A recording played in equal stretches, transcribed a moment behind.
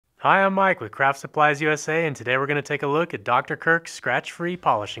Hi, I'm Mike with Craft Supplies USA, and today we're going to take a look at Dr. Kirk's Scratch-Free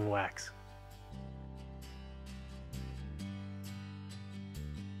Polishing Wax.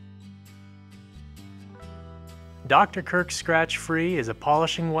 Dr. Kirk's Scratch-Free is a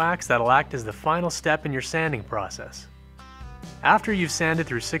polishing wax that'll act as the final step in your sanding process. After you've sanded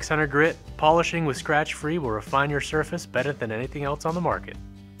through 600 grit, polishing with Scratch-Free will refine your surface better than anything else on the market.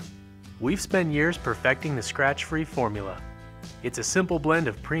 We've spent years perfecting the Scratch-Free formula. It's a simple blend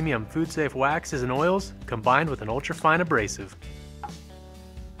of premium food-safe waxes and oils combined with an ultra-fine abrasive.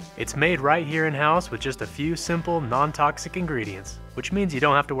 It's made right here in-house with just a few simple, non-toxic ingredients, which means you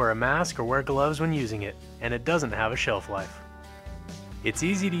don't have to wear a mask or wear gloves when using it, and it doesn't have a shelf life. It's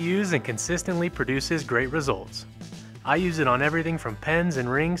easy to use and consistently produces great results. I use it on everything from pens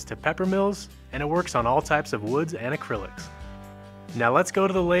and rings to pepper mills, and it works on all types of woods and acrylics. Now let's go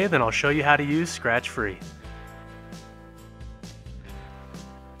to the lathe and I'll show you how to use Scratch-Free.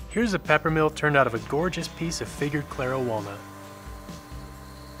 Here's a pepper mill turned out of a gorgeous piece of figured Claro walnut.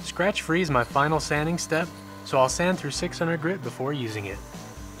 Scratch-Free is my final sanding step, so I'll sand through 600 grit before using it.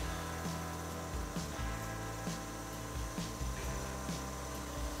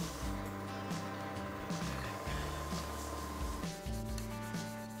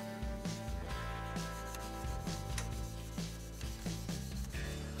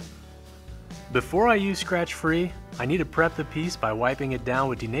 Before I use Scratch-Free, I need to prep the piece by wiping it down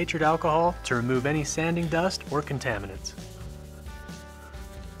with denatured alcohol to remove any sanding dust or contaminants.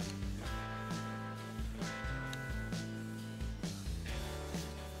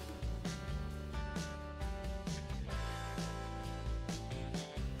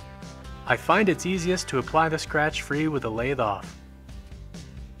 I find it's easiest to apply the Scratch-Free with the lathe off.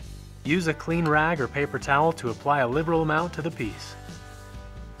 Use a clean rag or paper towel to apply a liberal amount to the piece.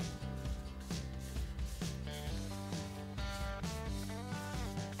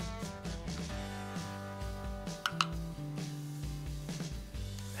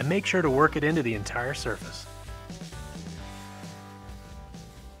 And make sure to work it into the entire surface.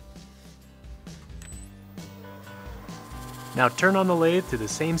 Now turn on the lathe to the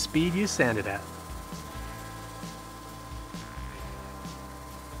same speed you sanded at.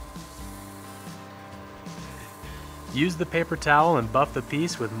 Use the paper towel and buff the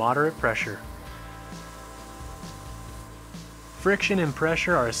piece with moderate pressure. Friction and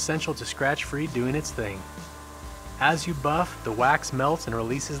pressure are essential to Scratch-Free doing its thing. As you buff, the wax melts and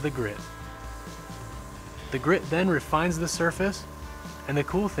releases the grit. The grit then refines the surface, and the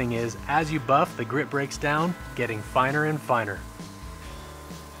cool thing is, as you buff, the grit breaks down, getting finer and finer.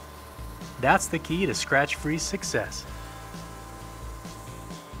 That's the key to Scratch-Free's success.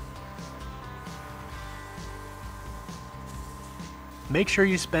 Make sure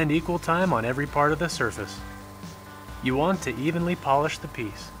you spend equal time on every part of the surface. You want to evenly polish the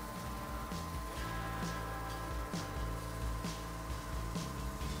piece.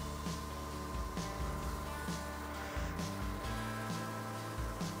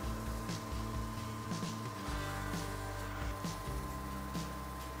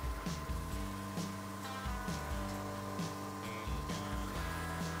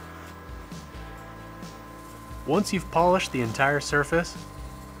 Once you've polished the entire surface,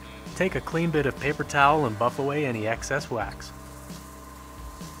 take a clean bit of paper towel and buff away any excess wax.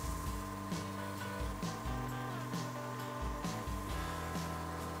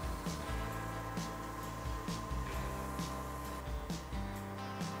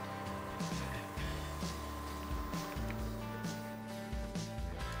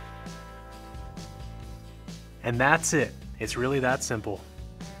 And that's it. It's really that simple.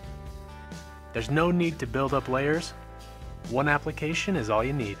 There's no need to build up layers. One application is all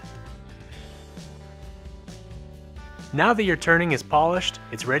you need. Now that your turning is polished,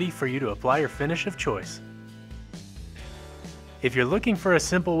 it's ready for you to apply your finish of choice. If you're looking for a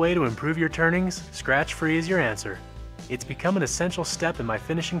simple way to improve your turnings, Scratch-Free is your answer. It's become an essential step in my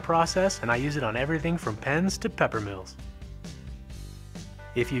finishing process, and I use it on everything from pens to pepper mills.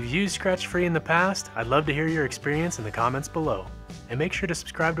 If you've used Scratch-Free in the past, I'd love to hear your experience in the comments below. And make sure to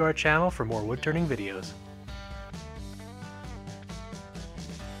subscribe to our channel for more wood turning videos.